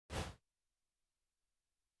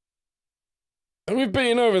We've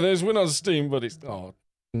been over this. We're not Steam, but it's... Oh,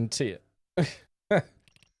 tear. Yeah,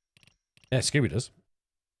 Scooby does.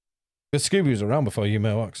 Because Scooby was around before you,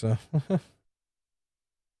 Mohawk, so...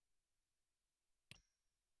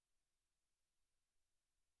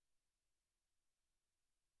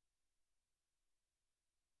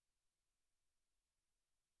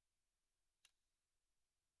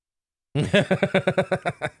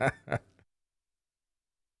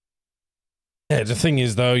 Yeah, the thing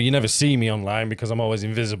is, though, you never see me online because I'm always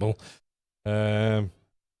invisible. Dragons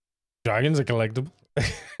are collectible.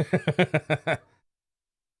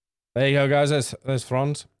 There you go, guys. There's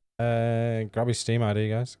Franz. Grab his Steam ID,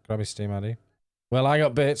 guys. Grab his Steam ID. Well, I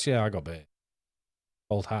got bits. Yeah, I got bits.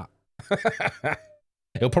 Old hat.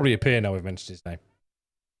 He'll probably appear now we've mentioned his name.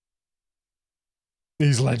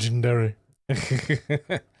 He's legendary.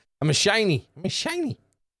 I'm a shiny.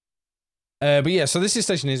 But yeah, so this is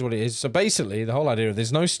Stationeers what it is. So basically, the whole idea of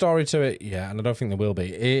there's no story to it yet, and I don't think there will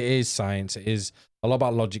be. It is science. It is a lot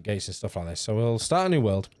about logic gates and stuff like this. So we'll start a new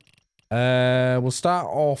world. We'll start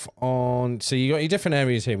off on... So you got your different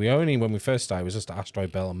areas here. When we first started, it was just an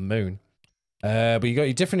asteroid belt and moon. But you got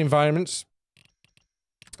your different environments.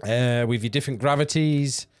 With your different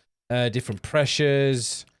gravities, different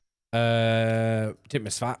pressures,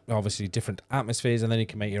 obviously different atmospheres, and then you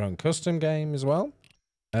can make your own custom game as well.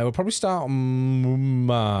 We'll probably start on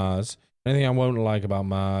Mars. Anything I won't like about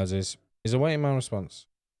Mars is awaiting my response.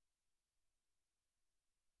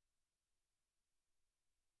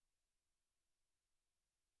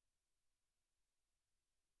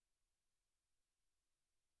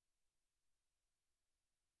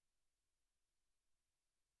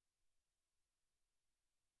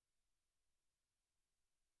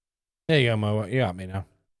 There you go, Mo. You got me now.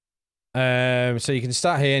 So you can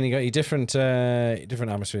start here, and you got your different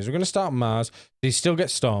atmospheres. We're going to start on Mars. So you still get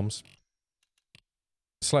storms.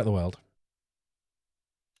 Select the world.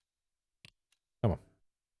 Come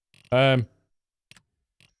on.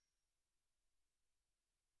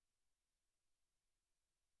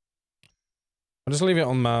 I'll just leave it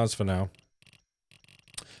on Mars for now.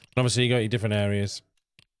 And obviously, you got your different areas.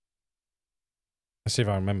 Let's see if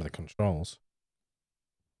I remember the controls.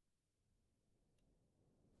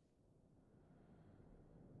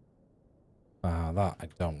 Ah, that I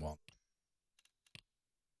don't want.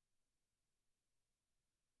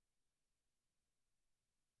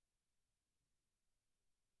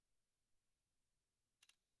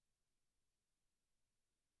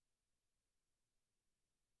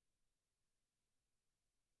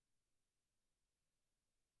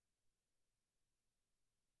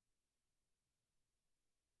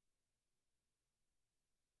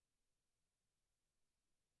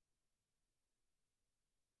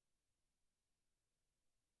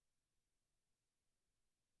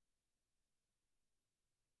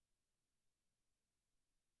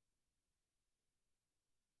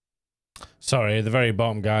 Sorry, at the very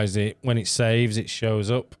bottom, guys, when it saves, it shows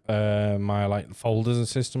up my like folders and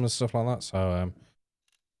system and stuff like that. So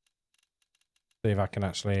see if I can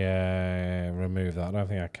actually remove that. I don't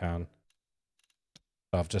think I can.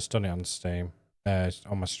 I've just done it on Steam,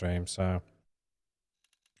 on my stream. So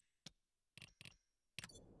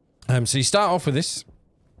so you start off with this.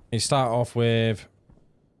 You start off with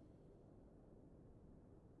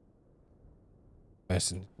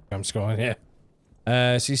listen, I'm scrolling here.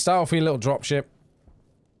 So you start off with your little dropship.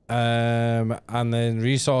 And then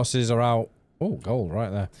resources are out. Oh, gold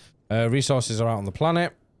right there. Resources are out on the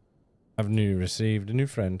planet. I've received a new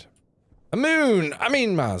friend. A moon! I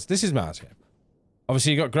mean Mars. This is Mars here.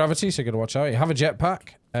 Obviously you got gravity, so you gotta watch out. You have a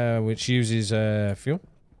jetpack, which uses fuel.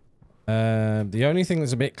 The only thing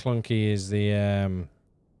that's a bit clunky is the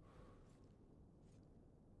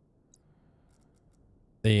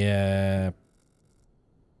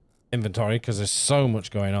inventory, because there's so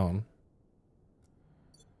much going on.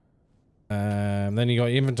 Then you got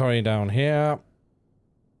your inventory down here,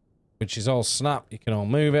 which is all snap. You can all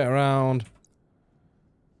move it around.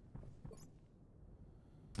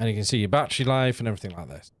 And you can see your battery life and everything like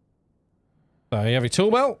this. So you have your tool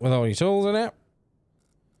belt with all your tools in it.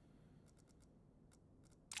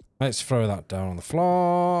 Let's throw that down on the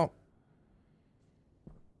floor.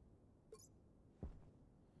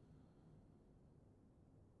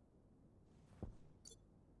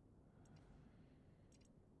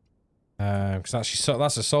 Because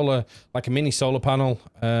that's a solar, like a mini solar panel.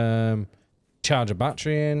 Charge a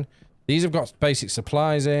battery in. These have got basic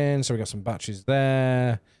supplies in, so we've got some batteries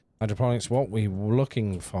there. Hydroponics, what we're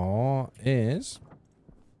looking for is...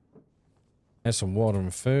 There's some water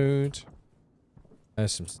and food.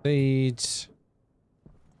 There's some seeds.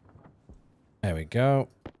 There we go.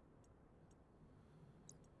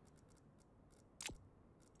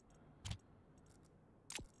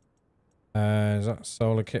 Is that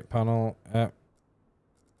solar kit panel? Yep.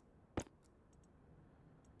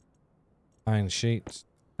 Iron sheets.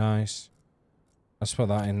 Nice. Let's put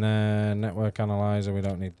that in there. Network analyzer. We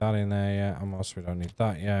don't need that in there yet. Almost. We don't need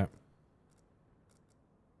that yet.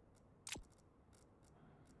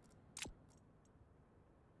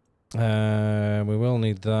 We will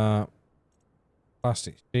need that.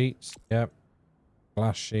 Plastic sheets. Yep.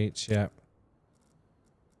 Glass sheets. Yep.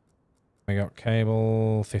 We got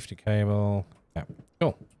cable. 50 cable. Yep.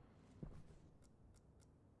 Cool.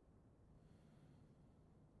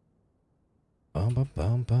 Bum, bum,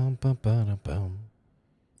 bum, bum, bum, bum, bum.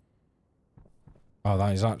 Oh,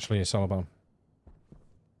 that is actually a solar bomb.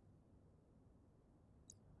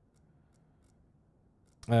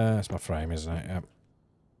 That's my frame, isn't it? Yep.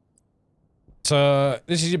 So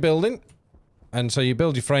this is your building, and so you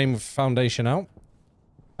build your frame foundation out.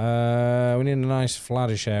 We need a nice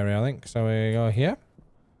flattish area, I think. So we go here.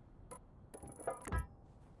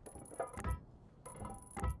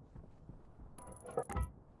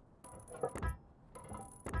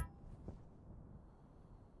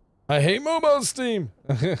 I hate mobile Steam.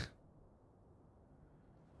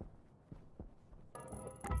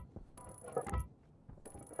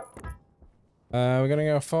 We're gonna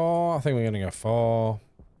go 4. I think we're gonna go 4.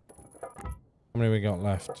 How many we got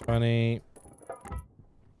left? 20.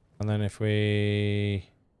 And then if we...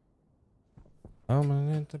 Oh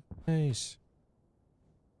man, the base.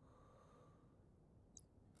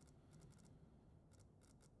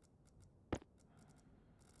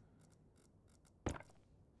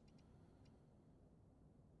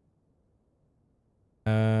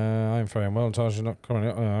 I'm frame well told you're not coming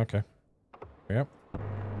up. Oh, okay. Yep.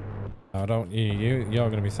 No, don't you're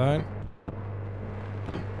gonna be fine.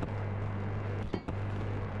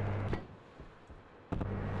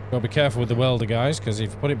 Gotta be careful with the welder, guys, because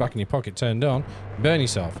if you put it back in your pocket turned on, you burn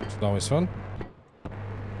yourself, which is always fun.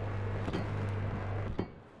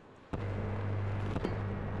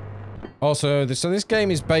 Also, so this game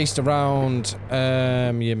is based around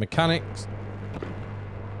your mechanics,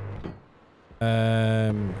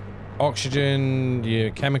 oxygen, your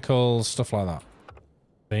chemicals, stuff like that.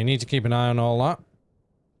 So you need to keep an eye on all that.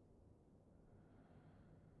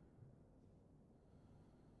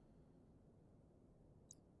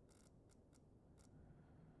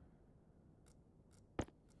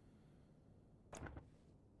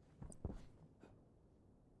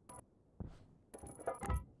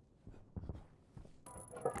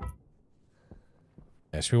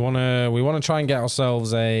 Yes, we wanna try and get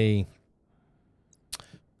ourselves a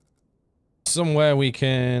somewhere we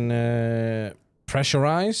can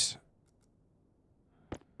pressurize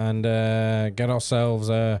and get ourselves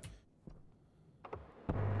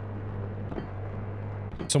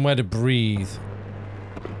somewhere to breathe.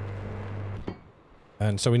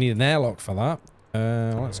 And so we need an airlock for that.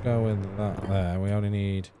 Let's go with that there. We only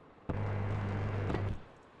need...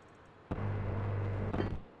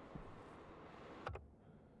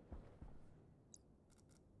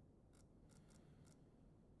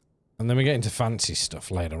 And then we get into fancy stuff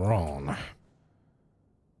later on.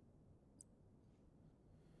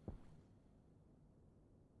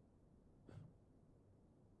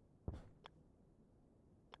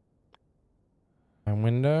 And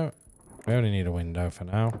window. We only need a window for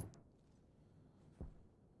now.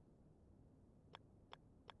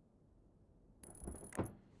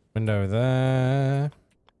 Window there.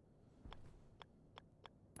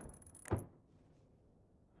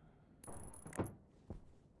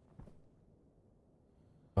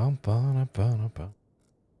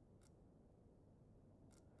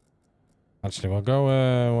 Actually, we'll go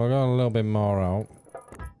a little bit more out.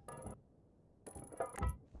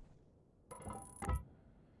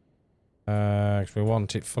 Because we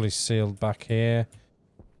want it fully sealed back here.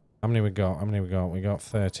 How many we got? How many we got? We got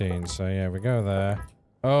 13. So yeah, we go there.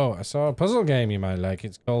 Oh, I saw a puzzle game you might like.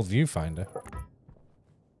 It's called Viewfinder.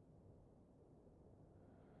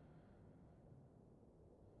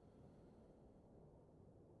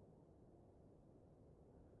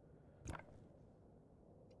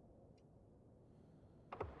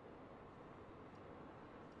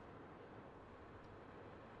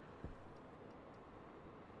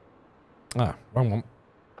 Ah, wrong one.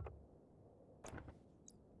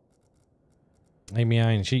 Amy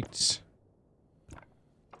iron sheets.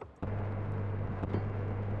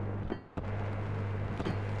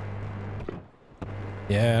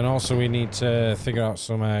 Yeah, and also we need to figure out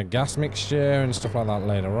some gas mixture and stuff like that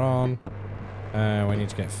later on. We need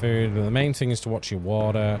to get food, but the main thing is to watch your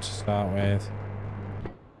water to start with.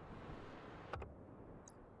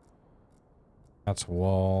 That's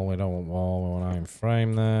wall. We don't want wall. We want iron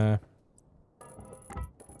frame there.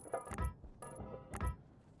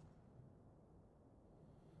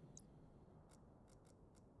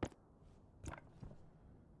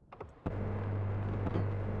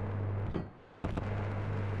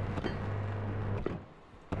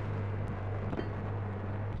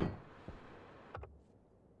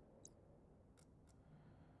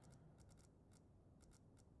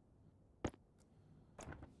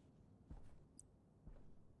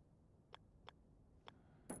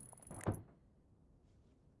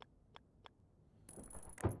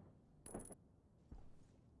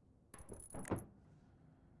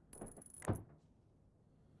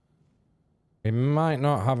 We might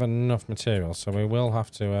not have enough material, so we will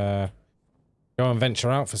have to go and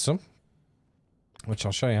venture out for some. Which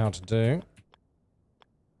I'll show you how to do.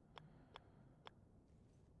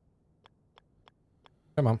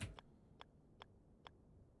 Come on.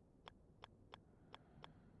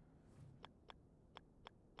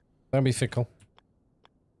 Don't be fickle.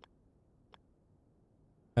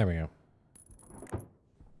 There we go.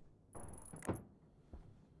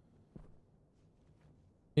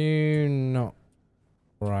 You not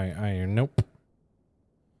right, are you? Nope.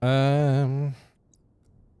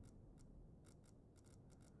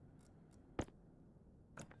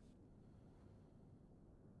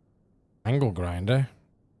 Angle grinder.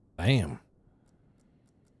 Damn.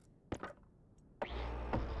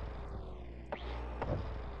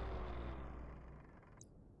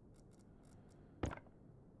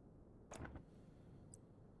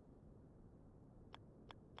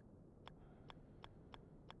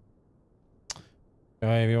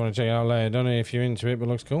 If you want to check it out later, don't know if you're into it, but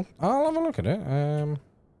looks cool. I'll have a look at it.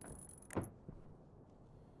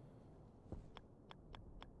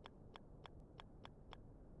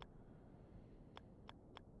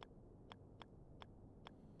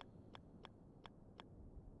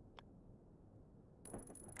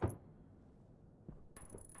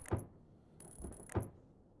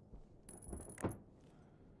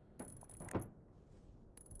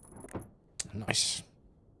 Nice.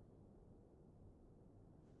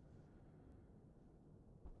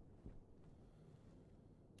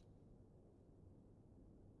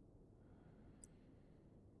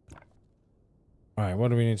 Alright, what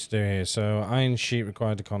do we need to do here? So, iron sheet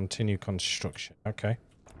required to continue construction. Okay.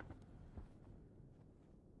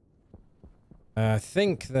 I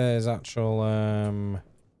think there's actual,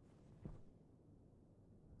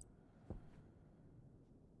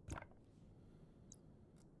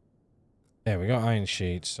 yeah, we got iron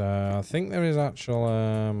sheets. I think there is actual,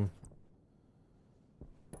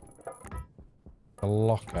 a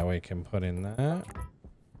locker we can put in there.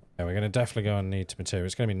 Yeah, we're going to definitely go and need material.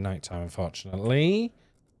 It's going to be nighttime, unfortunately.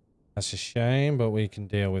 That's a shame, but we can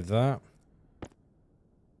deal with that.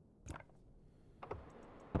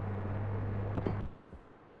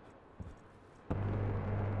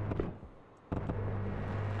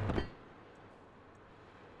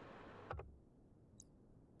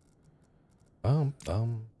 Bum,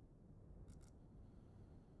 bum.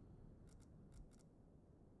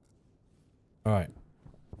 All right.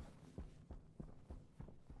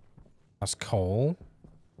 That's coal.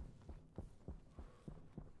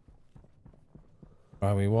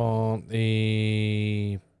 Right, we want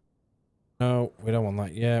the... No, we don't want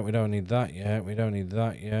that yet. We don't need that yet. We don't need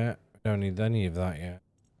that yet. We don't need any of that yet.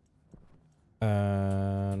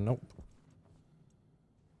 Nope.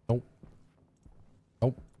 Nope.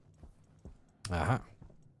 Nope. Aha.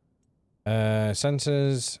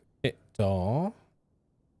 Sensors, hit door.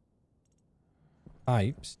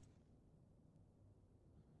 Pipes.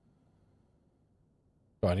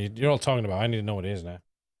 Go on, you're all talking about. I need to know what it is now.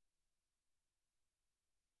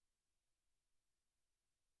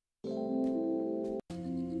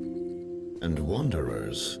 And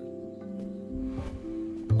wanderers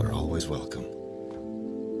are always welcome.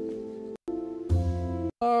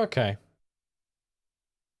 Okay.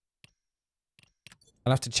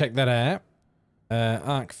 I'll have to check that out.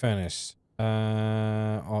 Arc furnace.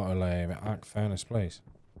 Autolave. Arc furnace, please.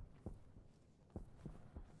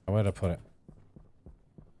 Where'd I put it?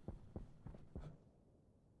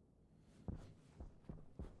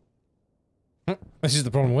 This is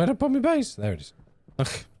the problem. Where'd I put my base? There it is.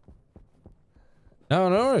 No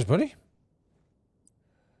worries, buddy.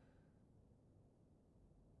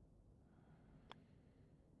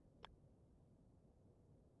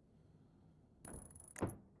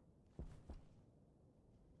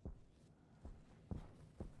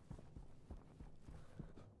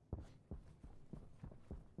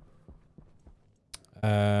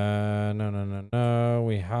 No.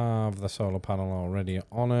 We have the solar panel already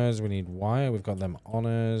on us. We need wire. We've got them on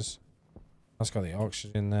us. That's got the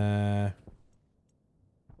oxygen there.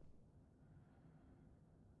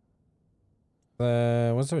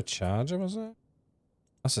 Was there a charger, was it?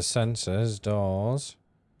 That's the sensors, doors.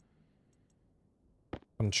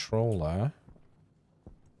 Controller.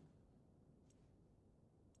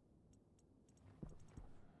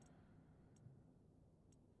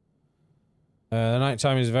 The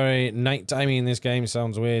nighttime is very nighttimey in this game.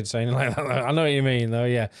 Sounds weird saying it like that. I know what you mean, though.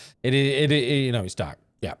 Yeah, it you know, it's dark.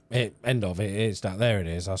 Yeah, end of it. It's dark. There it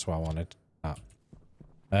is. That's what I wanted.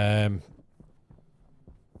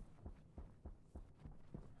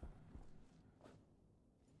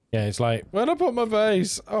 Yeah, it's like, where'd I put my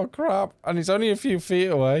base? Oh crap! And it's only a few feet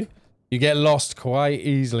away. You get lost quite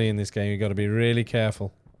easily in this game. You've got to be really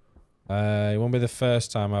careful. It won't be the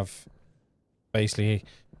first time I've basically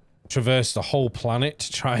traversed the whole planet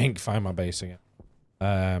to try and find my base again.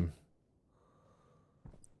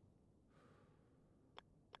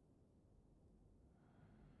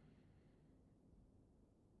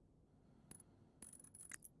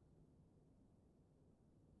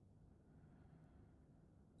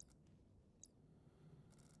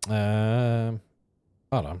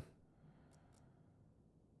 Hold on.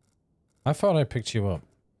 I thought I picked you up.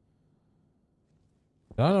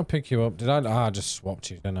 Did I not pick you up? Did I? Ah, I just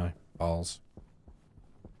swapped you, didn't I? Balls.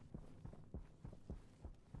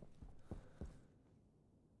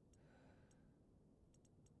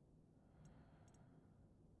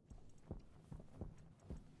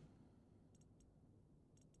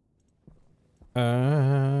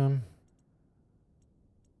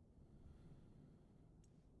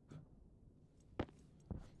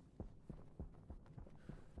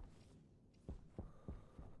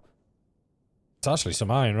 It's actually some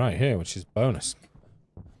iron right here, which is bonus.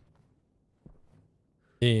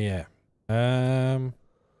 Yeah.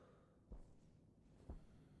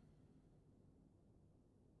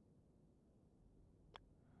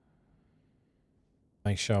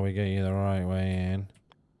 Make sure we get you the right way in.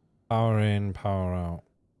 Power in, power out.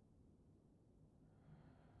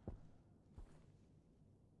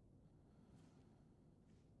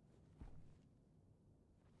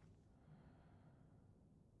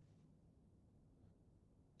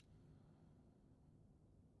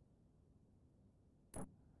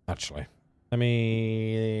 Actually, I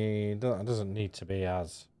mean, it doesn't need to be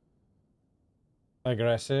as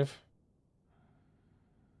aggressive.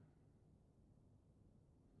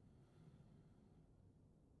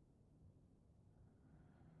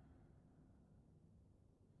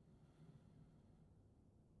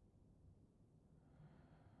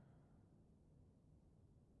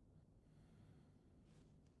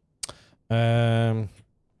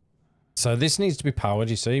 So this needs to be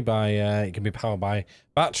powered, you see, by it can be powered by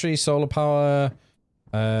battery, solar power,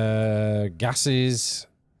 gases,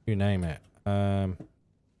 you name it. So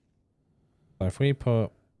if we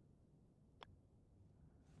put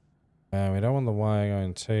we don't want the wire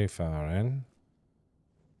going too far in.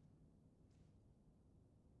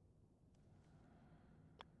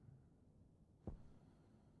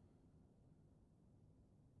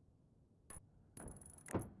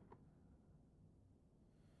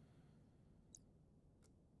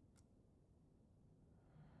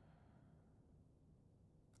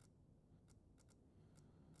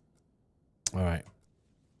 All right.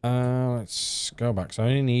 Let's go back. So I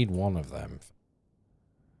only need one of them.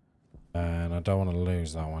 And I don't want to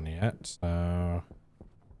lose that one yet, so...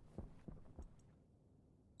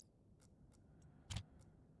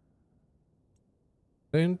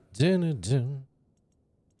 Dun, dun, dun, dun.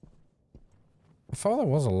 I thought there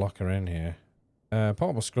was a locker in here.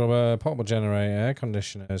 Portable scrubber, portable generator, air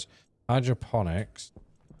conditioners, hydroponics,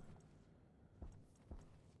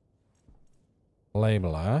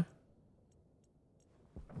 labeler.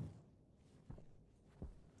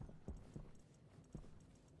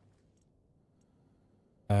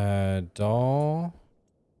 Door,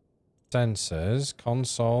 sensors,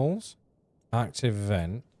 consoles, active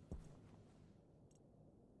vent.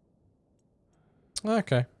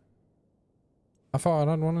 Okay. I thought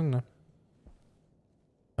I had one in there.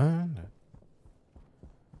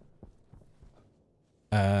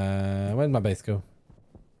 No. Where'd my base go?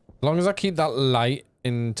 As long as I keep that light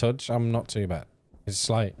in touch, I'm not too bad. It's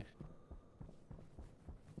light.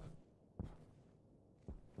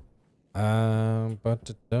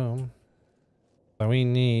 But so we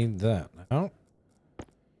need that now.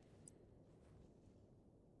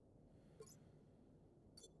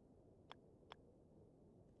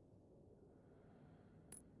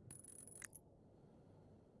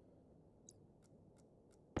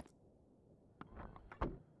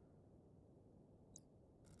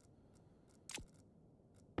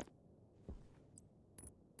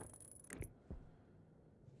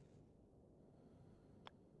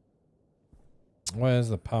 Where's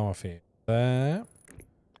the power feed? There.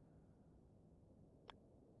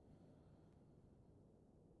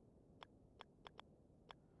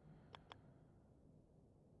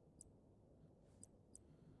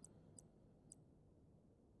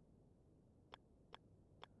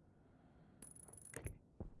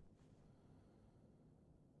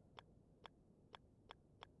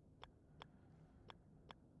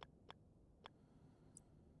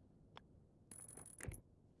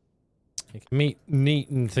 You can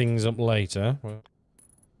neaten things up later.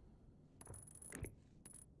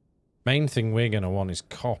 Main thing we're going to want is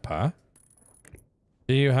copper.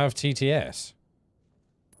 Do you have TTS?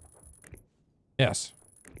 Yes.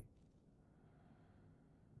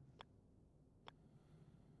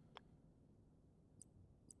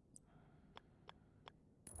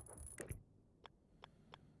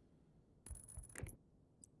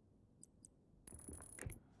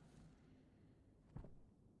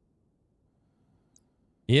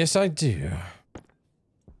 Yes, I do.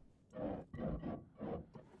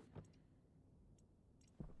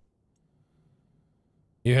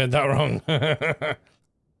 You heard that wrong.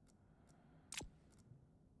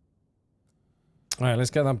 Alright,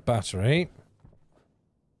 let's get that battery.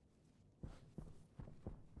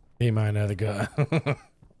 B minor the gutter.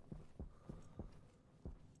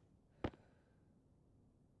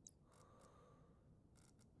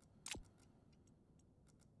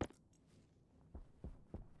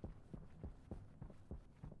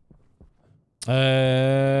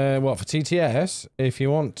 What for TTS? If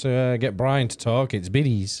you want to get Brian to talk, it's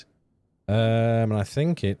biddies. And I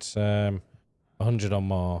think it's 100 or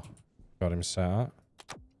more. Got him set up.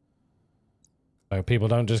 So people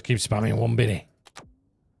don't just keep spamming one biddy.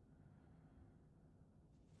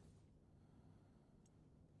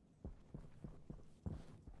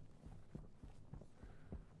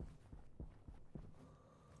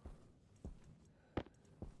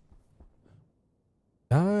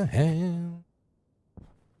 I am.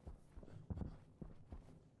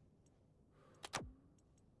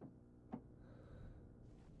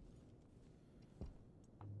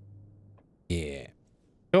 Yeah.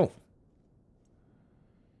 Cool.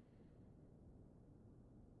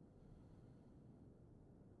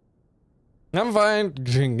 I'm fine.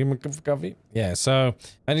 Give me a cup of coffee. Yeah, so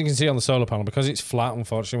as you can see on the solar panel, because it's flat,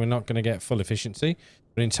 unfortunately, we're not going to get full efficiency.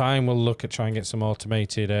 But in time, we'll look at trying to get some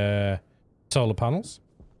automated solar panels.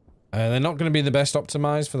 They're not going to be the best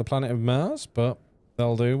optimized for the planet of Mars, but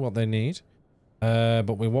they'll do what they need. But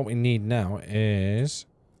what we need now is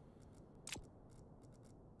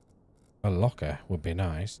a locker would be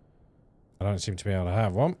nice. I don't seem to be able to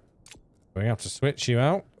have one. We have to switch you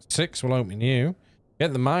out. 6 will open you.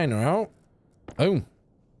 Get the miner out. Boom.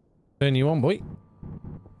 Turn you on, boy.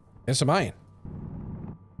 Get some iron.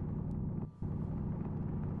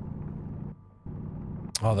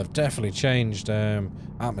 Oh, they've definitely changed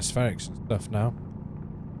atmospherics and stuff now.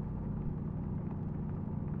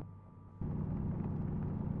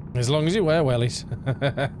 As long as you wear wellies.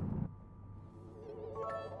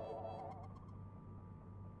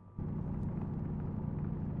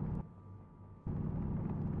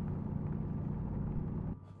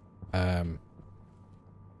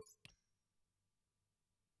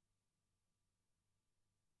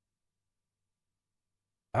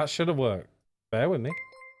 That should have worked. Bear with me.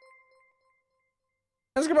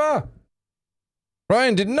 Escobar!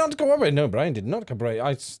 Brian did not cooperate. No, Brian did not cooperate.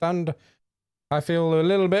 I feel a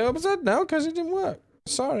little bit upset now because it didn't work.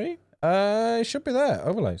 Sorry. It should be there.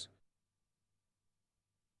 Overlays.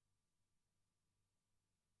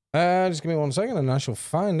 Just give me 1 second and I shall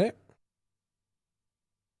find it.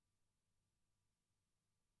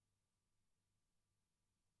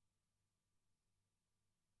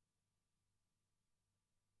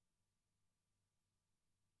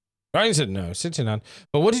 Brian said no, sitting on.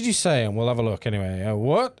 But what did you say? And we'll have a look anyway.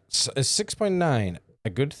 What? A 6.9. A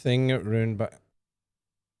good thing ruined by...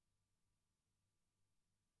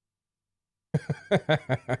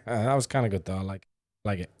 That was kind of good though. I like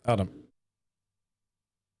it. Hold on.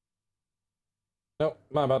 No,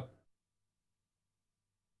 my bad.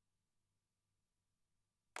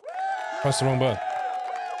 Press the wrong button.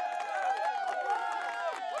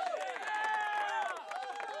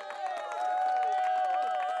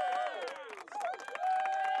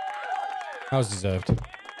 That was deserved.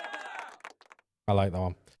 I like that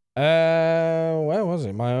one. Where was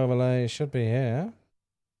it? My overlay should be here.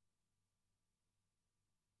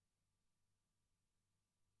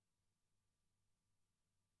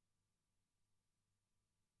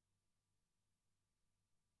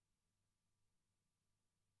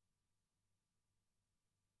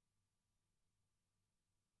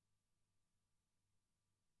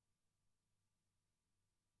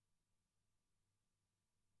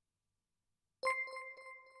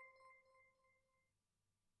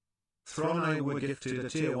 Thron I were gifted a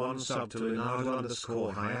tier 1 sub to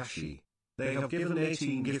Leonardo_Hayashi. They have given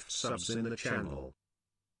 18 gift subs in the channel.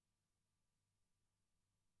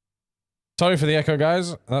 Sorry for the echo,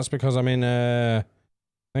 guys. That's because I'm in,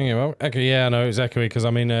 thinking about echo. Yeah, no, it's echoey because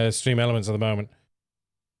I'm in Stream Elements at the moment.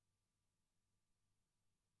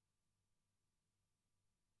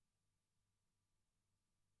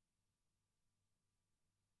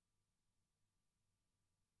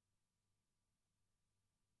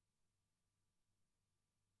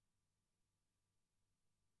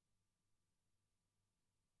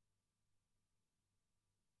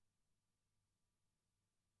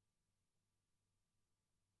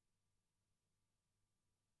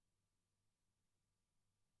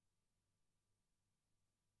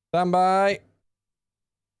 Stand by.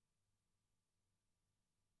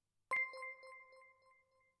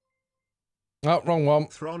 Oh, wrong one.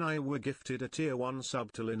 Thron I were gifted a tier 1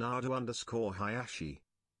 sub to Leonardo_Hayashi.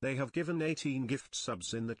 They have given 18 gift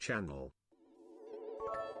subs in the channel.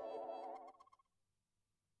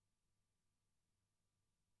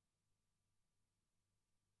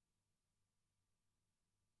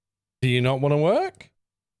 Do you not want to work?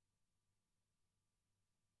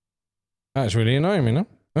 That's really annoying me, no?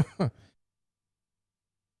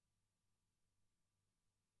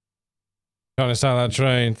 Trying to start that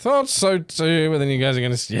train. Thought so too, but then you guys are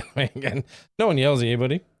going to steal me again. No one yells at you,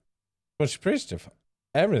 buddy. Much appreciative.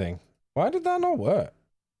 Everything. Why did that not work?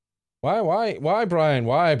 Why, Brian?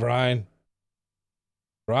 Why, Brian?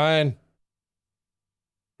 Brian?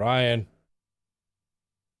 Brian?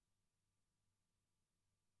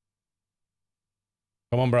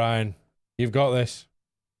 Come on, Brian. You've got this.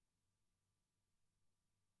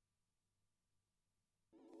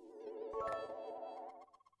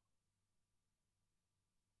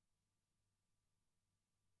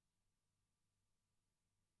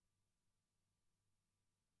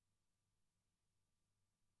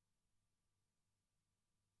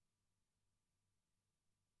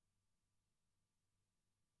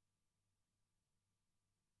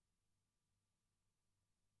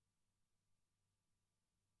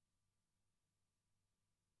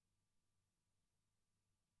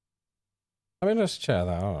 Let me just check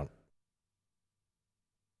that out.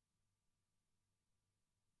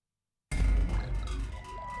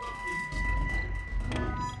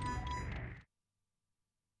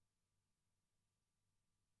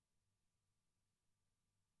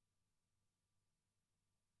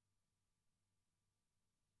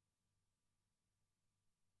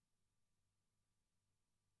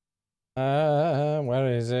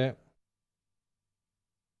 Where is it?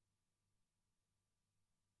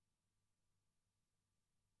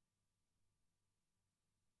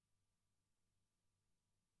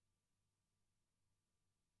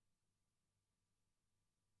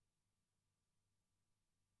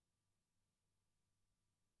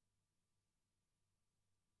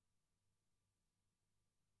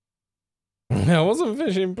 I wasn't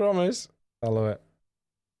fishing, promise. I love it.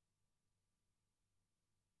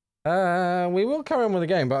 We will carry on with the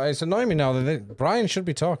game, but it's annoying me now that Brian should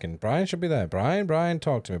be talking. Brian should be there. Brian,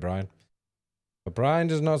 talk to me, Brian. But Brian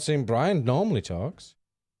does not seem... Brian normally talks.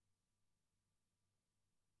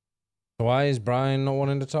 Why is Brian not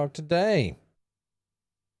wanting to talk today?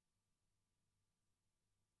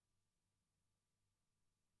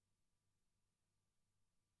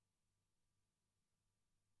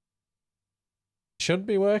 Should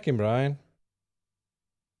be working, Brian.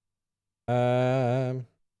 At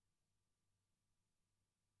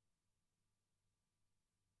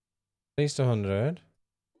least 100.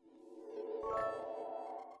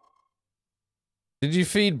 Did you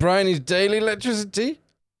feed Brian his daily electricity?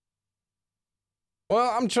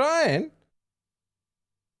 Well, I'm trying.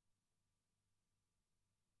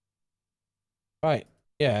 Right.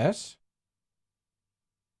 Yes.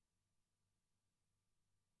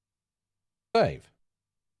 Save.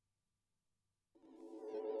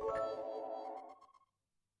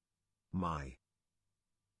 My.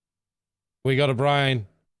 We got a Brian.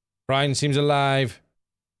 Brian seems alive.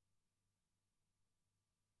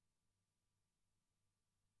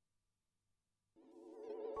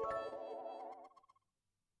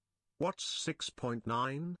 What's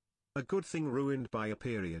 6.9? A good thing ruined by a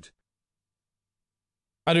period.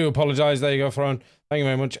 I do apologize. There you go, Throne. Thank you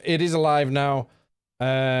very much. It is alive now.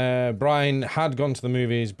 Brian had gone to the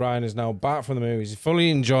movies. Brian is now back from the movies. He fully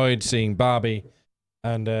enjoyed seeing Barbie.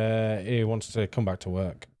 And he wants to come back to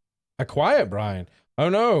work. A quiet Brian. Oh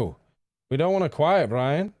no. We don't want a quiet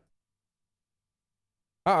Brian.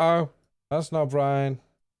 Uh-oh. That's not Brian.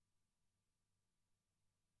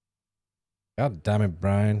 God damn it,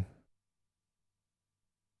 Brian.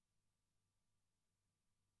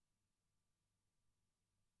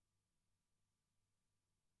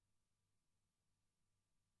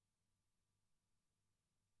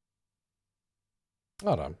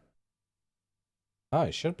 Hold on. Oh,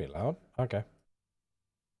 it should be loud. Okay.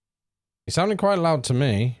 It sounded quite loud to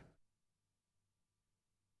me.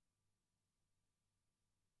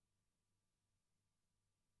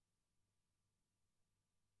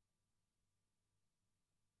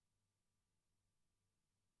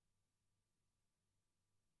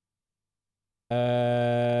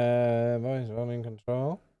 Voice volume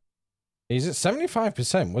control. He's at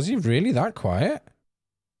 75%. Was he really that quiet?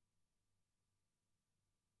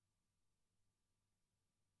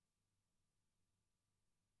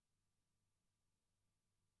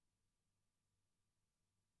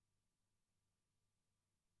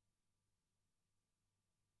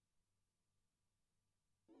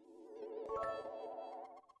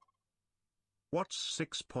 What's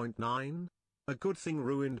 6.9? A good thing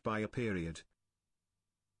ruined by a period.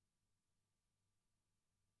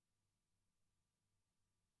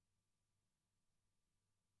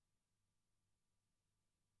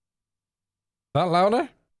 That louder?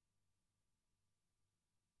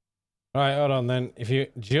 Right, hold on then. If you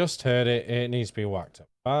just heard it, it needs to be whacked up.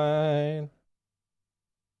 Fine.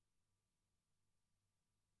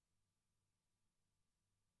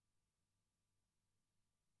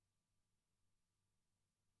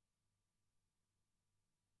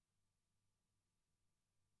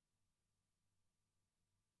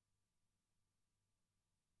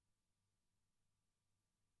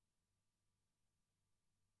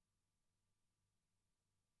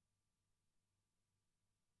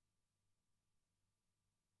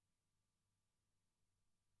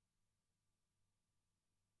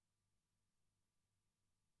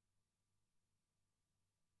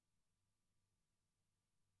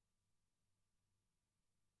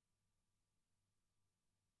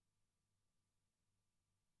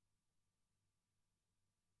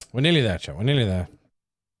 We're nearly there, chat. We're nearly there.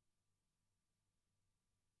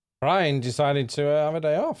 Brian decided to have a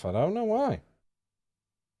day off. I don't know why.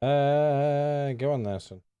 Go on there,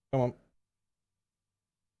 son. Come on.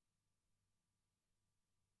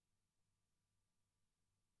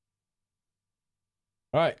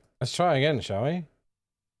 Right, let's try again, shall we?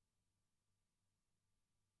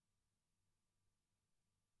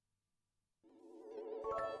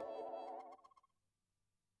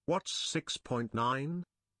 What's 6.9?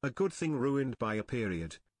 A good thing ruined by a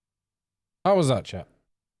period. How was that, chat?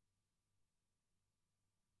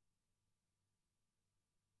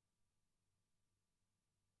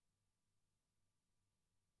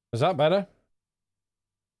 Is that better?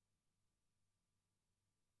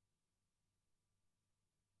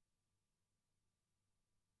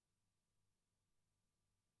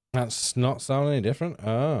 That's not sounding any different.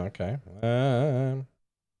 Oh, okay.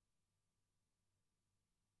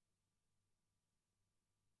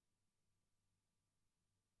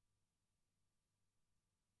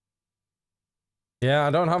 Yeah,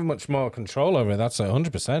 I don't have much more control over it. That's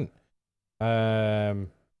 100%. And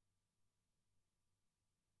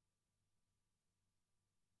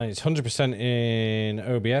it's 100% in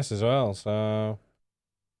OBS as well, so...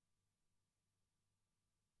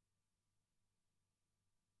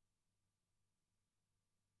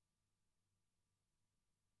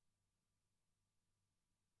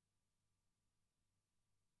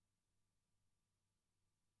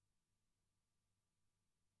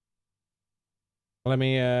 Let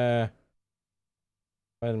me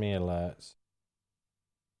alerts.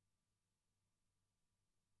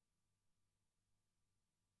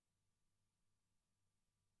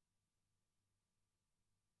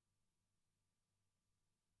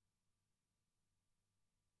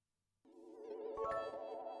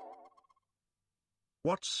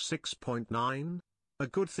 What's 6.9? A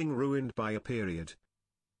good thing ruined by a period.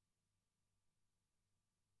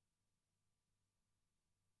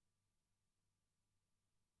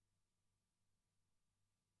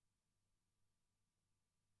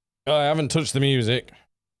 Oh, I haven't touched the music.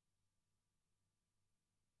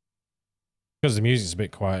 Because the music's a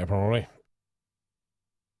bit quieter, probably.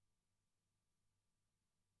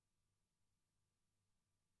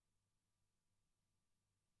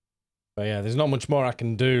 But yeah, there's not much more I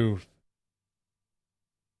can do.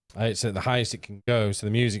 It's at the highest it can go, so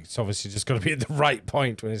the music's obviously just got to be at the right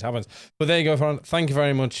point when it happens. But there you go, Fran. Thank you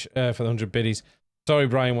very much for the 100 biddies. Sorry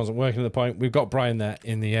Brian wasn't working at the point. We've got Brian there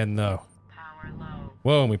in the end, though. Power low.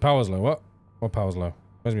 Whoa, my power's low. What? What power's low?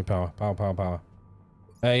 Where's my power? Power.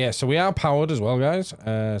 Yeah, so we are powered as well, guys.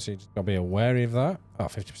 So you just got to be wary of that. Oh,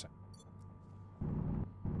 50%.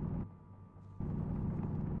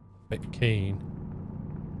 Bit keen.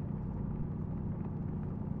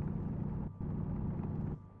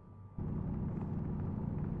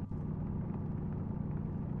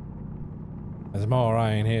 There's more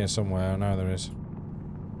iron here somewhere. I know there is.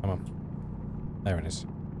 Come on. There it is.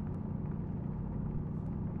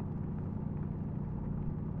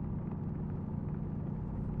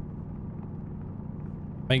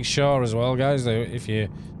 Make sure as well, guys, that if you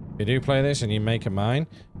do play this and you make a mine,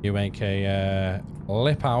 you make a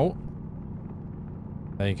lip out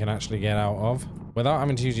that you can actually get out of without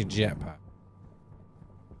having to use your jetpack.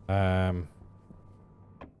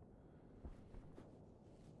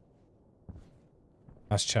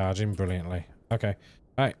 That's charging brilliantly. Okay,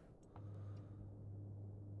 right.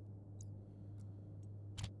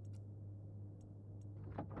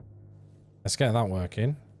 Let's get that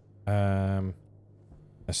working.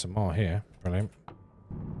 There's some more here. Brilliant.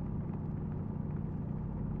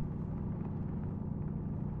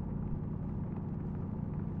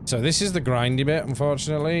 So this is the grindy bit,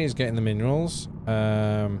 unfortunately, is getting the minerals.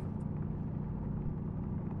 But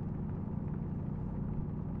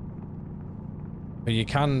you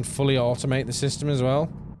can fully automate the system as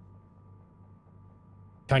well.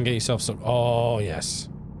 Can get yourself some... Oh, yes.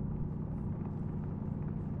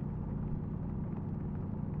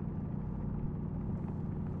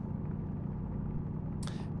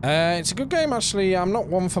 It's a good game, actually. I'm not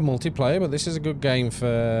one for multiplayer, but this is a good game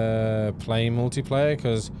for playing multiplayer,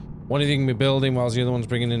 because one of you can be building whilst the other one's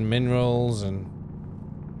bringing in minerals, and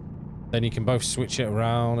then you can both switch it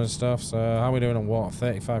around and stuff. So how are we doing on water?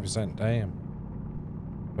 35%, damn.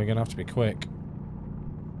 We're gonna have to be quick.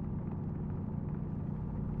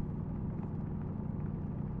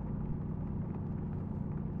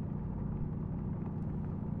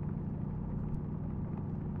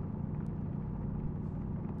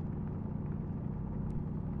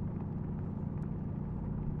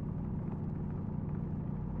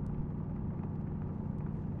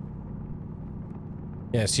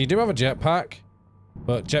 Yeah, so you do have a jetpack,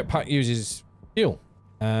 but jetpack uses fuel.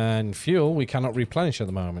 And fuel we cannot replenish at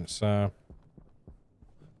the moment, so...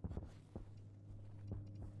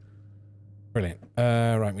 Brilliant.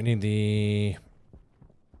 Right, we need the...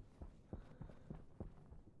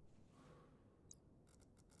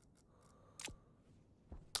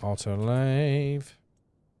 Autolave.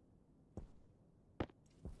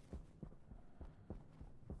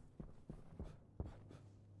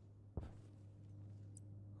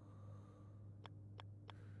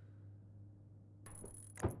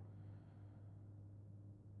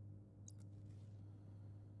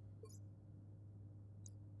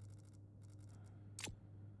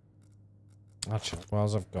 Actually,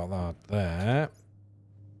 whilst I've got that there,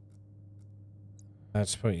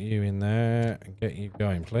 let's put you in there and get you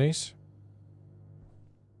going, please.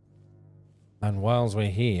 And whilst we're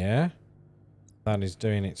here, that is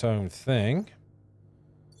doing its own thing.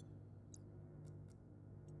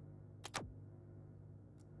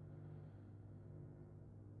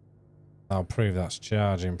 I'll prove that's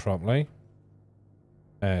charging properly.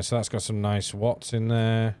 So that's got some nice watts in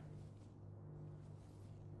there.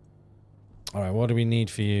 Alright, what do we need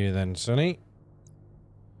for you then, Sonny?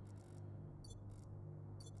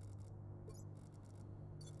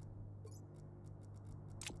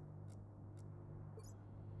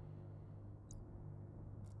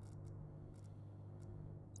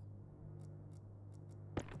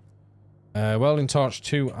 Welding torch,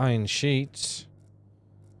 2 iron sheets.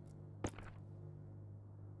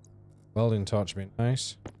 Welding torch would be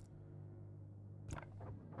nice.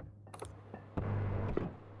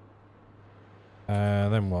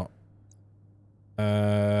 Then what?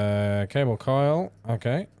 Cable coil.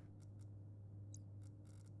 Okay.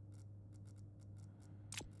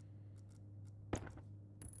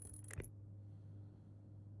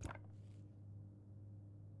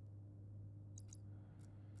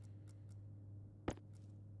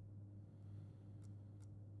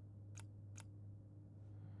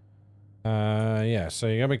 Yeah, so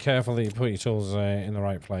you gotta be careful that you put your tools in the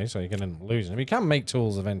right place, so you can end up losing them. You can make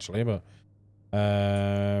tools eventually, but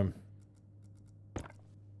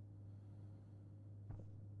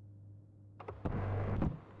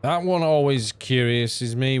that one always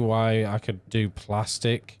curiouses me, why I could do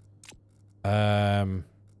plastic. Weld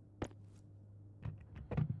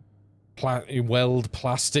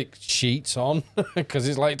plastic sheets on because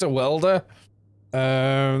it's like a welder.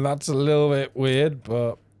 That's a little bit weird,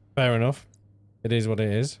 but fair enough. It is what it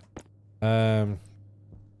is. That's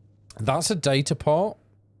a data port.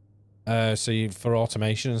 So for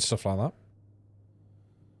automation and stuff like that.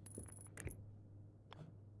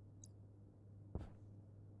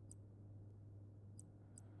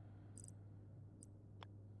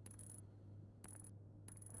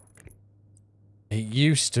 It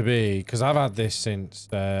used to be, because I've had this since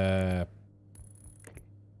day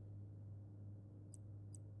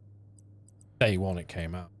one it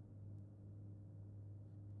came out.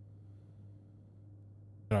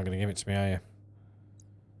 You're not going to give it to me, are you?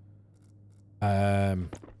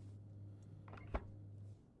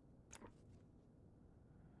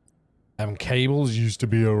 Cables used to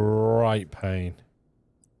be a right pain.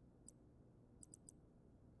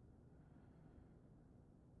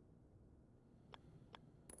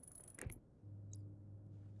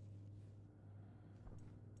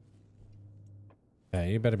 Yeah,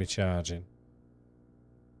 you better be charging.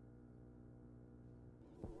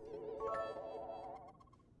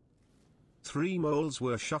 Three moles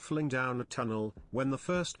were shuffling down a tunnel, when the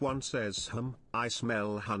first one says, I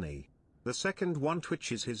smell honey. The second one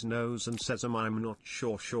twitches his nose and says, I'm not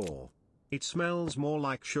sure. It smells more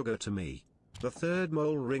like sugar to me. The third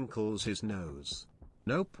mole wrinkles his nose.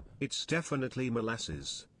 Nope, it's definitely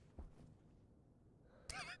molasses.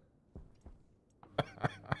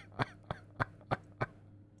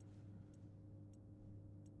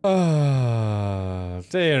 Ah,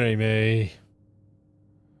 dearie me.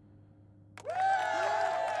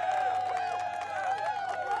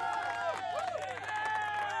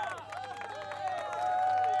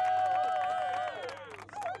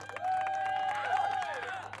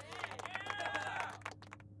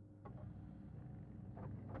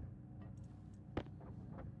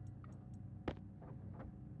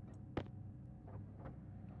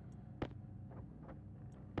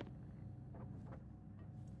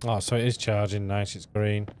 Oh, so it is charging. Nice, it's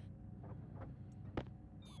green.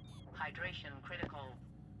 Hydration critical.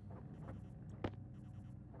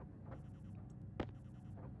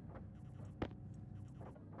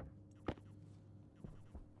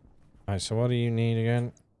 Right, so what do you need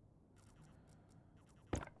again?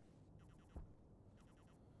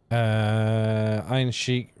 Iron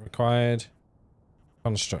sheet required.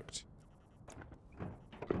 Construct.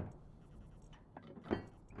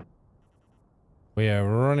 We are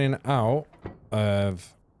running out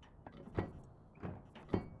of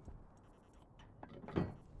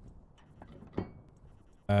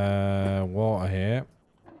water here.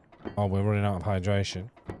 Oh, we're running out of hydration.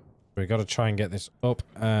 We've got to try and get this up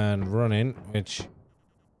and running, which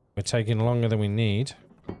we're taking longer than we need.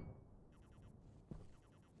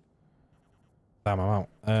 Damn, I'm out.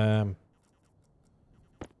 Come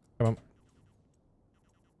on.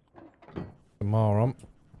 Some more on.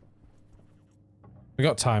 We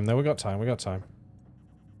got time though, we got time, we got time.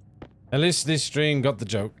 At least this stream got the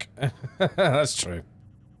joke. That's true.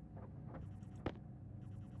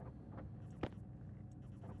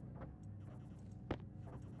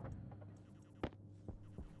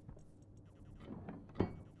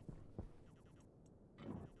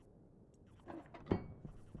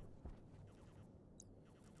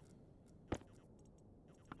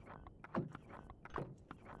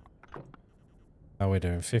 How are we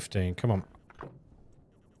doing? 15, come on.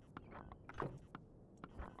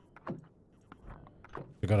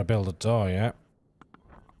 We gotta build a door, yeah.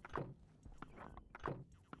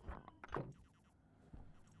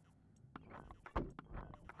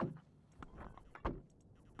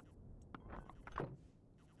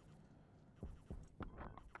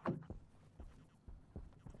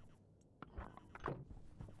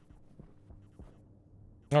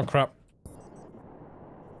 Oh crap.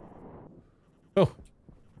 Oh.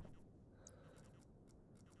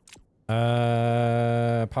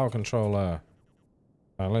 Power controller.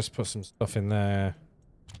 Let's put some stuff in there.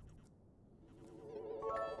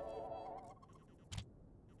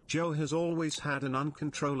 Joe has always had an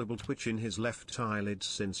uncontrollable twitch in his left eyelid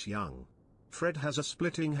since young. Fred has a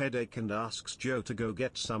splitting headache and asks Joe to go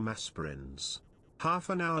get some aspirins. Half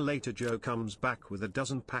an hour later Joe comes back with a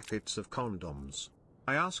dozen packets of condoms.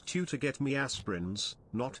 I asked you to get me aspirins,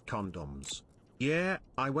 not condoms. Yeah,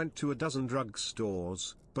 I went to a dozen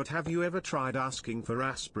drugstores, but have you ever tried asking for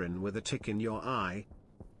aspirin with a tick in your eye?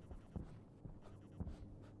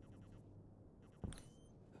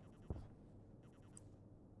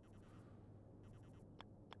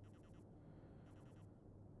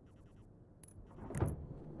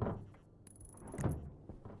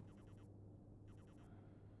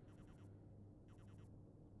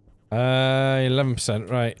 Uh, 11%,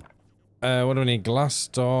 right. What do we need? Glass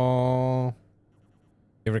door.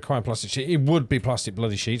 It requires plastic sheet. It would be plastic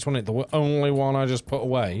bloody sheets, wouldn't it? The only one I just put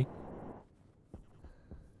away.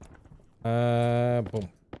 Boom.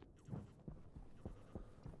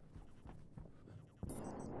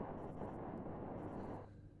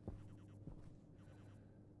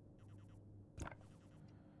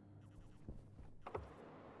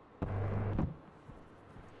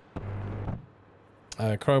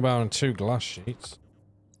 Crowbar and 2 glass sheets.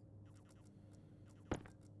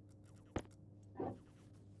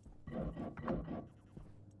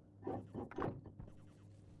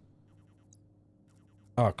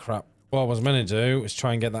 Oh crap. What I was meant to do was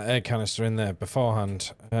try and get that air canister in there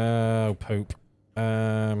beforehand. Oh poop.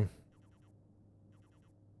 Because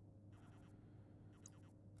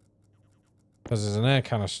there's an air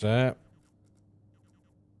canister.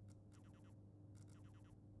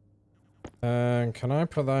 Can I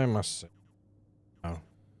put that in my suit? No.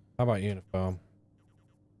 How about uniform?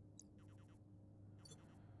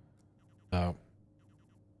 No.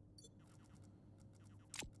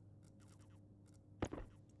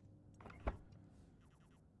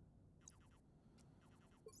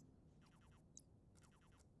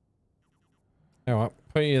 You know what?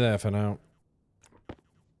 Put you there for now.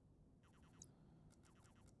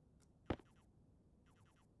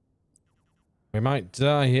 We might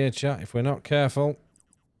die here, chat, if we're not careful.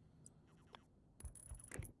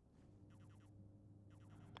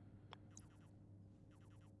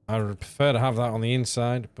 I would prefer to have that on the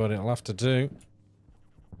inside, but it'll have to do.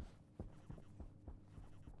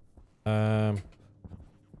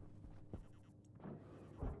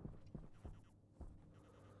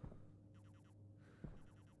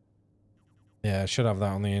 Yeah, I should have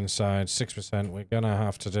that on the inside. 6%. We're gonna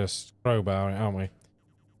have to just crowbar it, aren't we?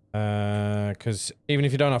 Because even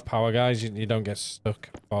if you don't have power, guys, you don't get stuck,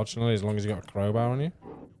 fortunately, as long as you got a crowbar on you.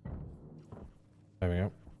 There we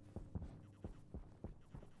go.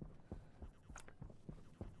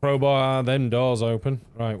 Crowbar, them doors open.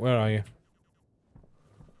 Right, where are you?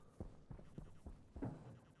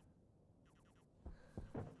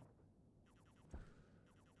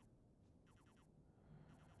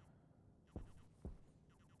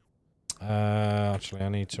 Actually, I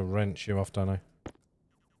need to wrench you off, don't I?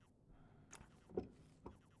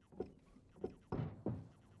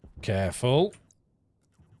 Careful.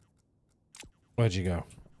 Where'd you go?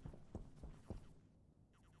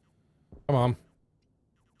 Come on.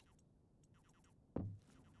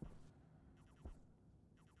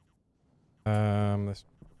 This.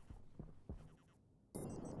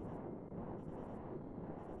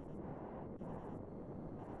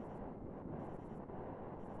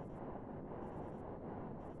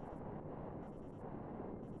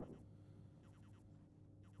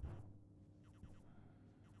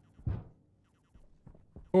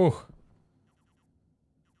 Oh.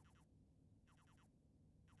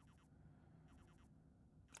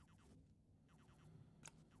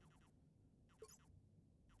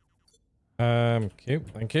 Cute.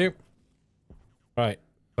 Thank you. Right.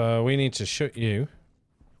 So we need to shoot you.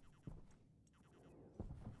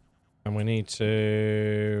 And we need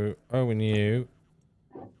to open you.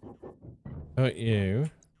 Hurt you.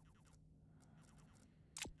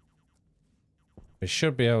 We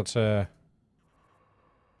should be able to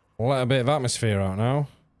let a bit of atmosphere out now.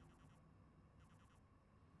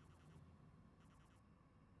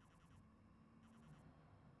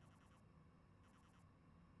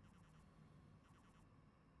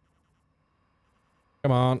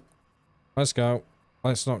 Come on. Let's go.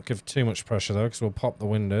 Let's not give too much pressure though, because we'll pop the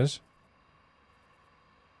windows.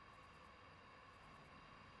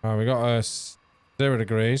 Alright, we got 0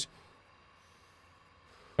 degrees.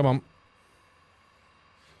 Come on.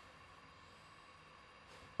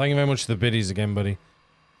 Thank you very much for the biddies again, buddy.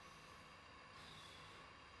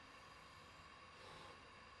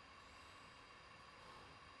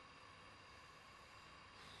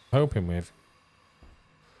 Hoping we've...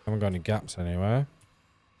 haven't got any gaps anywhere.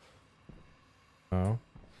 No.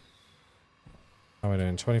 How are we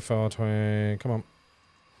doing? 24, 20... Come on.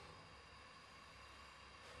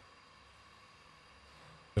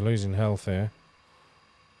 We're losing health here.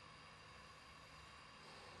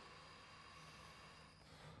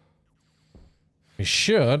 We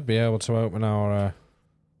should be able to open our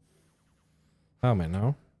helmet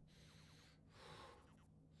now.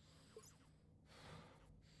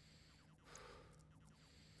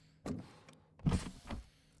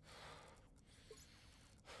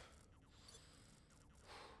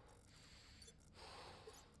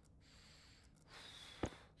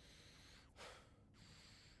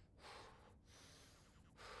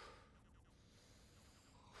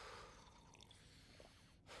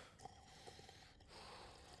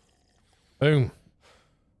 Boom.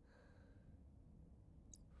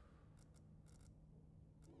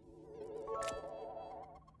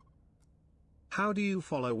 How do you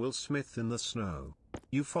follow Will Smith in the snow?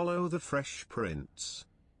 You follow the Fresh Prince.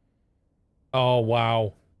 Oh,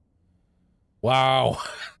 wow. Wow.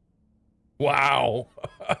 Wow.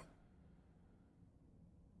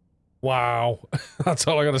 Wow. That's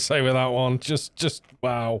all I gotta say with that one. Just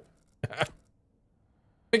wow.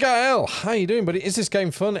 Miguel, how you doing, buddy? Is this game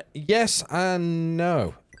fun? Yes and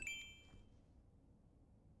no.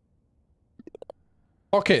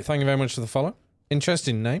 Pocket, thank you very much for the follow.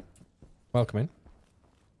 Interesting name. Welcome in.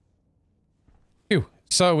 Phew.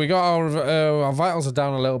 So we got our vitals are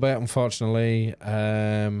down a little bit, unfortunately.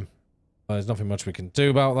 Well, there's nothing much we can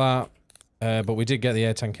do about that. But we did get the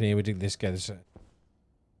air tank in here. We did get this.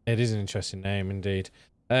 It is an interesting name indeed.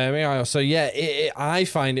 So yeah, I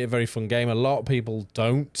find it a very fun game. A lot of people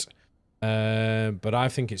don't, but I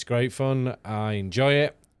think it's great fun. I enjoy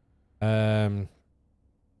it.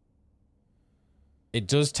 It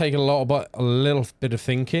does take a little bit of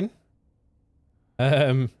thinking.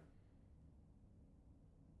 And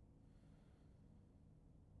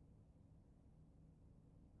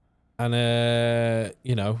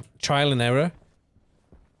you know, trial and error.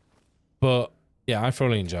 But Yeah, I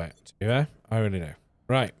fully enjoy it. Yeah, I really do.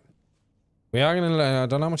 Right. We are going to... I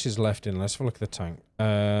don't know how much is left in. Let's have a look at the tank.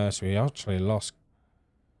 So we actually lost...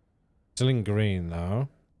 Still in green, though.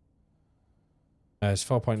 There's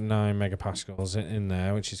 4.9 megapascals in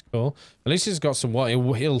there, which is cool. At least it's got some water.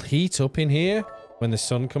 It'll heat up in here when the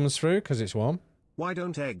sun comes through, because it's warm. Why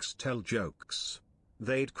don't eggs tell jokes?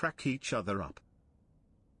 They'd crack each other up.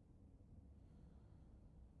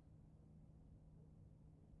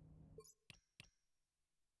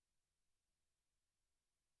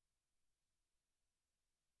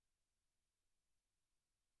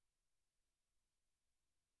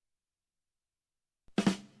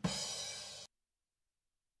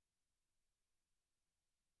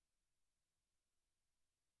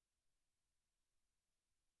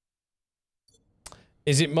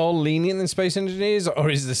 Is it more lenient than Space Engineers, or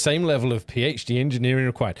is the same level of PhD engineering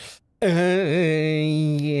required? Yeah.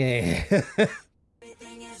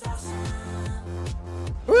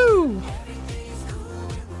 Woo!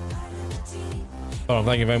 Oh,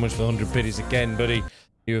 thank you very much for the 100 biddies again, buddy.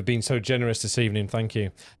 You have been so generous this evening. Thank you.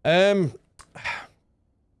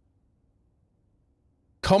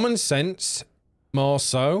 Common sense, more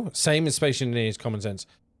so. Same as Space Engineers, common sense.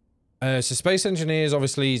 So Space Engineers,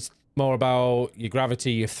 obviously, is more about your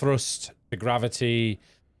gravity, your thrust, the gravity,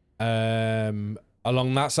 along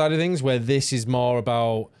that side of things, where this is more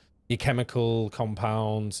about your chemical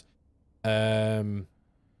compounds, your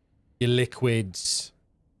liquids,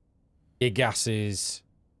 your gases,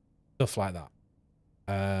 stuff like that.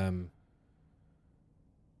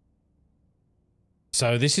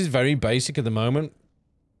 So this is very basic at the moment.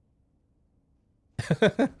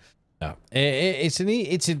 No, it's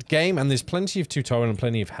a game, and there's plenty of tutorial and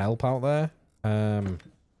plenty of help out there. Low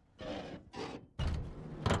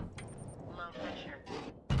pressure.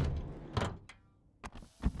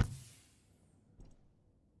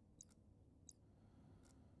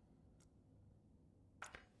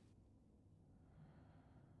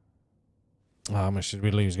 How much did we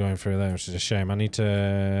lose going through there, which is a shame. I need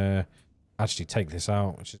to actually take this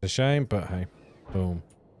out, which is a shame, but hey, boom.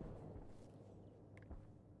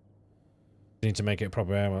 Need to make it a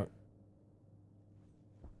proper airwork.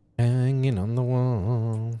 Hanging on the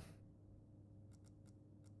wall.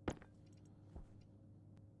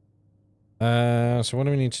 So what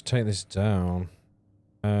do we need to take this down?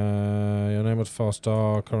 Your name was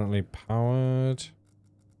 4-star, currently powered.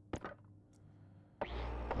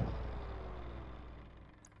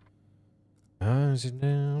 Is it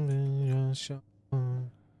down in your shop?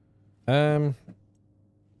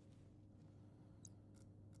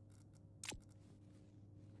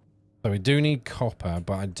 So we do need copper,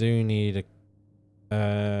 but I do need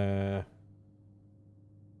a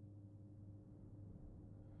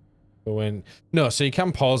when no, so you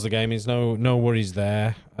can pause the game. There's no worries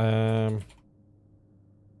there.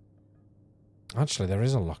 Actually, there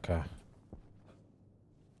is a locker.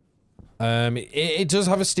 It does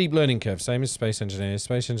have a steep learning curve, same as Space Engineers.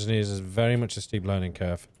 Space Engineers is very much a steep learning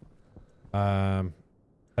curve.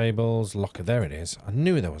 Tables, locker, there it is. I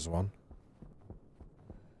knew there was one.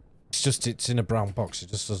 It's just, it's in a brown box.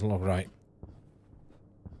 It just doesn't look right.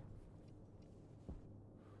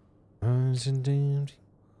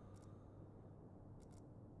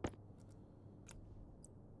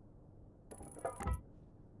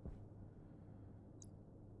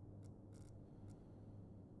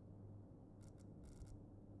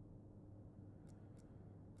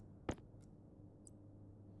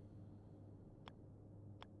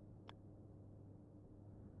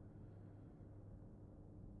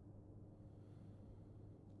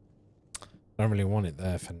 I don't really want it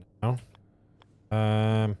there for now.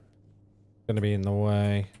 Gonna be in the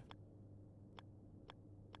way.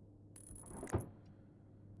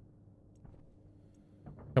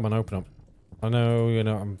 Come on, open up. I know you're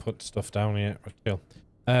not and put stuff down yet, but chill.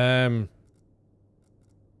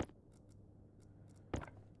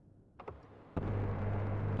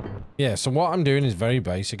 Yeah, so what I'm doing is very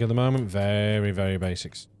basic at the moment. Very, very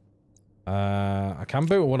basics. I can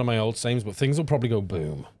boot one of my old saves, but things will probably go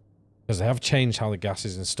boom. Because they have changed how the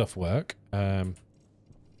gases and stuff work. I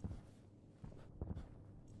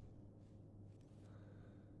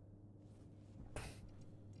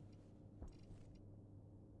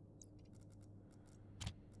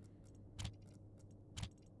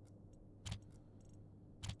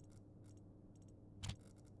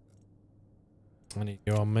need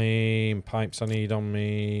you on me. Pipes I need on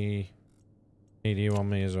me. Need you on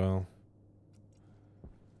me as well.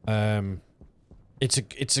 It's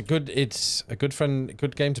a good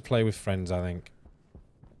game to play with friends, I think.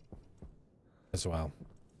 As well.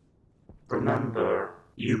 Remember,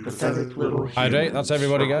 You pathetic little Hydrate, humans that's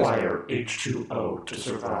everybody, guys. require H2O to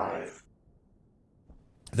survive.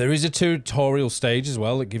 There is a tutorial stage as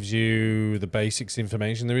well that gives you the basics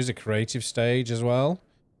information. There is a creative stage as well.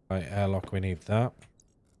 Right, airlock, we need that.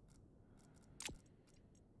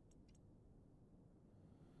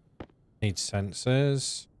 Need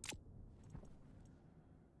sensors.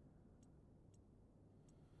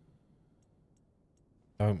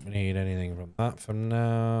 Don't need anything from that for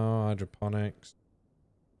now. Hydroponics.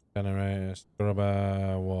 Generator,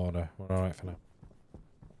 scrubber, water. We're alright for now.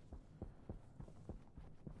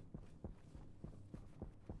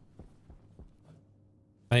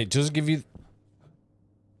 And it does give you...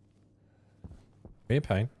 Be a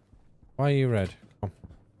pain. Why are you red? Come on.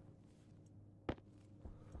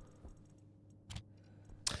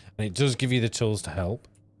 And it does give you the tools to help.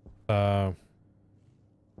 So...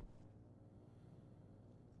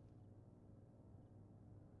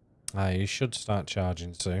 you should start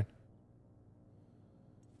charging soon.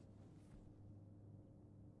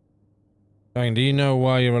 Ryan, do you know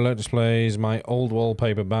why your alert displays my old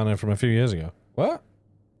wallpaper banner from a few years ago? What?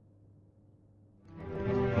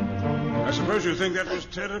 I suppose you think that was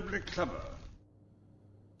terribly clever.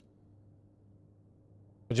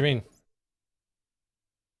 What do you mean?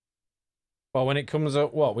 Well, when it comes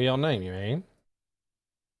up, what, with your name, you mean?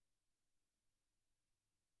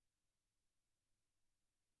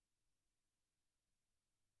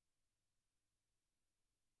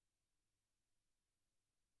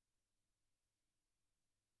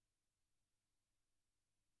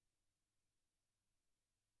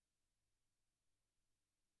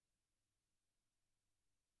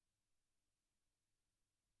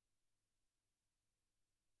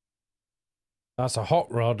 That's a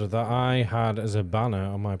hot rod that I had as a banner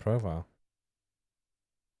on my profile.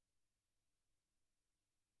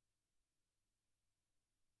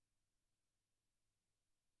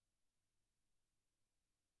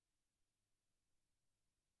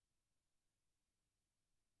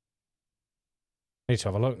 Need to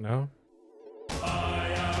have a look now.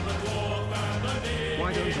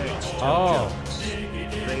 Why don't eggs tell Oh. jokes?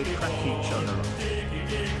 They crack each other up.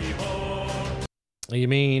 You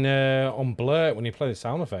mean on Blurt when you play the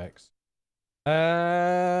sound effects?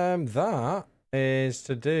 That is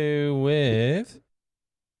to do with...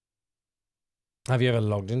 Have you ever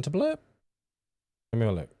logged into Blurt? Let me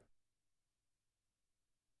have a look.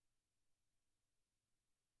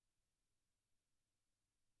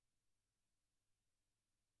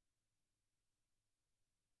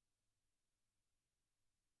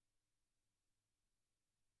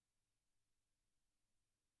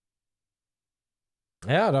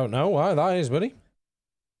 Yeah, I don't know why that is, buddy.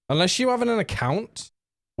 Unless you have an account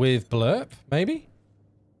with Blurp, maybe?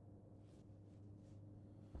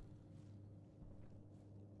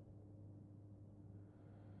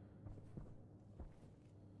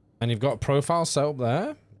 And you've got a profile set up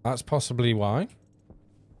there. That's possibly why.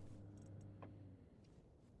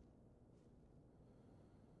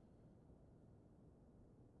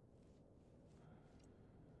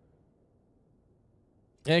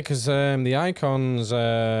 Yeah, because the icons...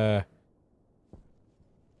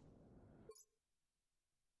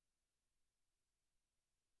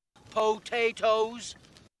 Potatoes.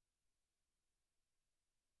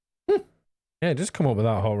 Yeah, just come up with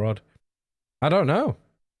that hot rod. I don't know.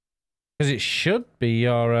 Because it should be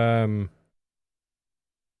your...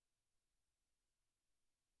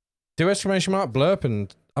 Do exclamation mark blurp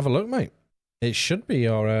and have a look, mate. It should be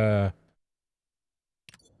your...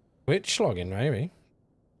 Twitch login, maybe.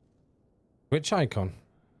 Which icon?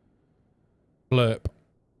 Blurp.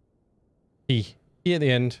 E. E at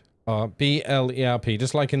the end. B-L-E-R-P.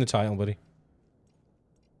 Just like in the title, buddy.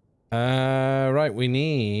 Right, we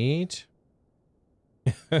need...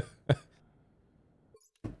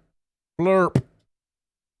 Blurp.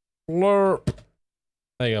 Blurp.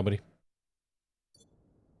 There you go, buddy.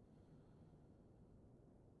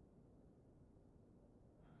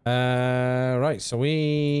 Right, so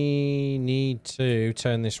we need to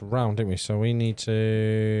turn this round, don't we? So we need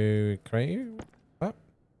to create you. What?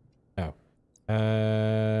 No.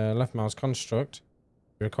 Left mouse construct.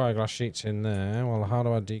 You require glass sheets in there. Well, how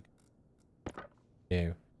do I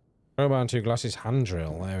you? Crowbar and 2 glasses hand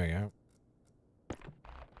drill. There we go.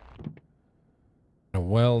 A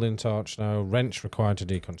welding torch now. Wrench required to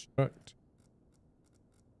deconstruct.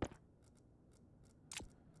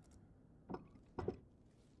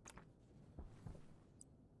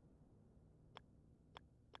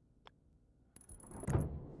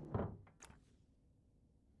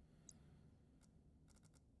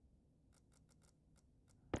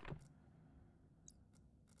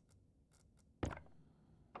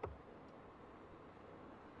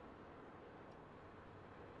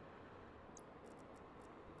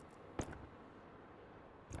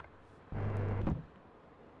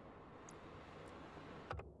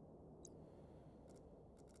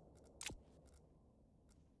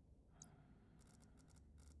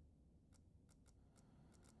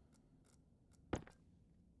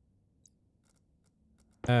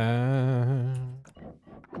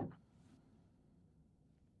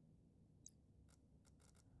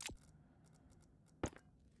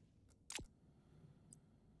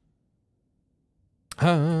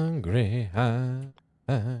 Hungry.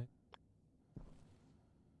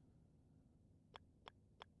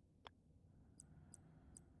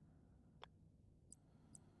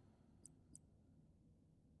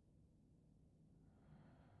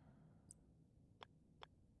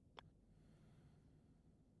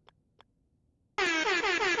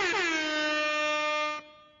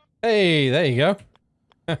 Hey, there you go.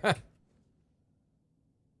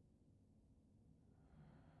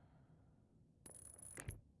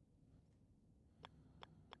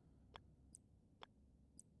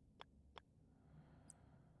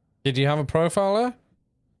 Did you have a profile there?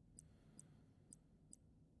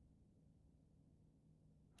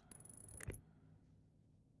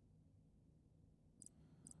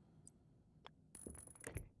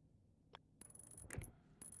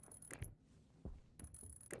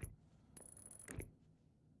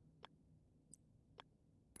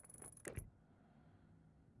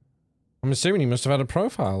 I'm assuming you must have had a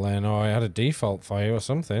profile then, or I had a default for you or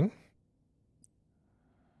something.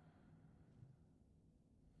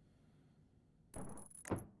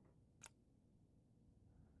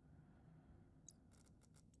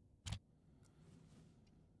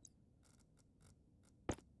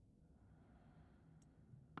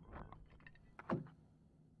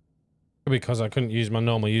 Because I couldn't use my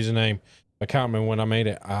normal username. I can't remember when I made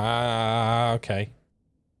it. Ah, okay.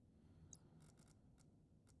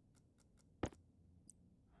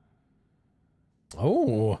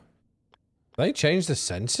 Oh. They changed the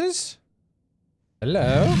sensors?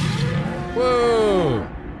 Hello? Whoa!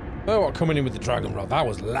 Oh, what, coming in with the dragon rod. That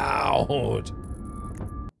was loud.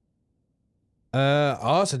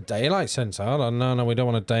 Oh, it's a daylight sensor. Hold on. No, we don't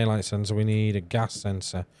want a daylight sensor. We need a gas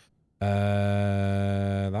sensor.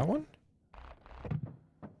 That one?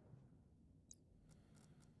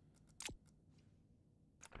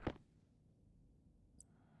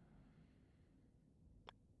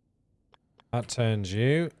 That turns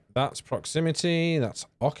you. That's proximity. That's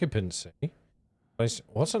occupancy.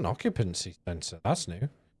 What's an occupancy sensor? That's new.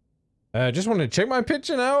 Just wanted to check my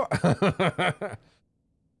picture now.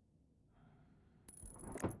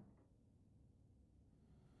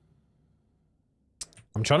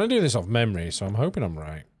 I'm trying to do this off memory, so I'm hoping I'm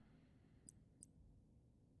right.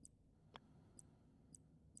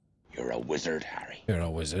 You're a wizard, Harry. You're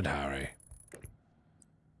a wizard, Harry.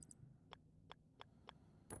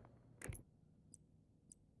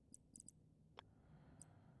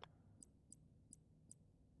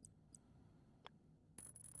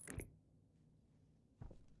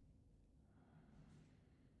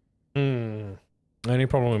 The only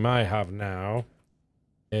problem we might have now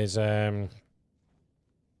is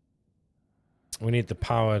we need the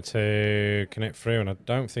power to connect through, and I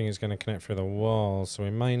don't think it's going to connect through the wall, so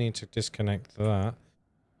we may need to disconnect that.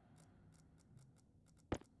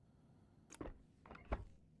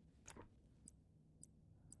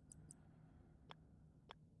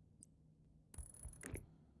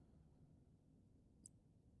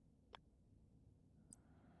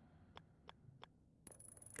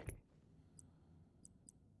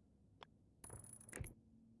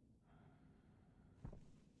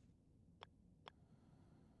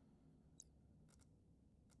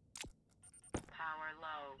 Power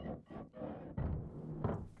low.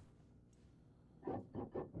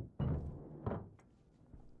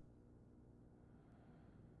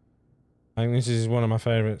 I think this is one of my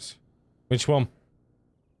favorites. Which one?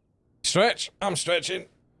 Stretch? I'm stretching.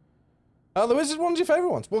 Oh, the wizard one's your favorite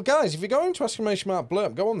ones. Well, guys, if you're going to exclamation mark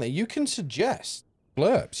blurb, go on there. You can suggest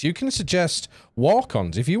blurbs. You can suggest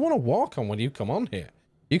walk-ons. If you want to walk on when you come on here,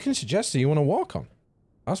 you can suggest that you want to walk on.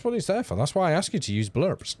 That's what it's there for. That's why I ask you to use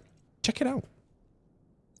blurbs. Check it out.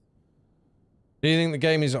 Do you think the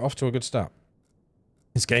game is off to a good start?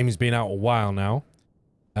 This game has been out a while now.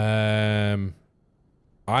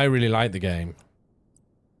 I really like the game.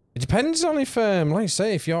 It depends on if, like I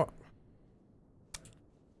say, if you're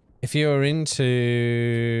into...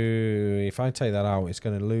 If I take that out, it's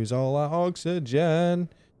going to lose all that oxygen.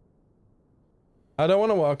 I don't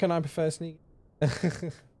want to walk on, I prefer sneak.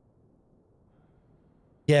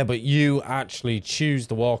 Yeah, but you actually choose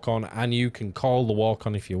the walk-on, and you can call the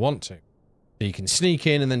walk-on if you want to. So you can sneak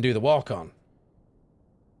in and then do the walk-on.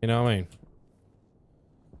 You know what I mean?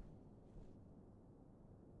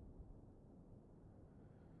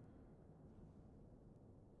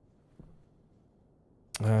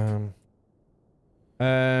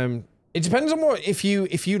 It depends on what if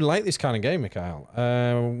you like this kind of game, Mikhail.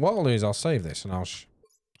 What I'll do is I'll save this and I'll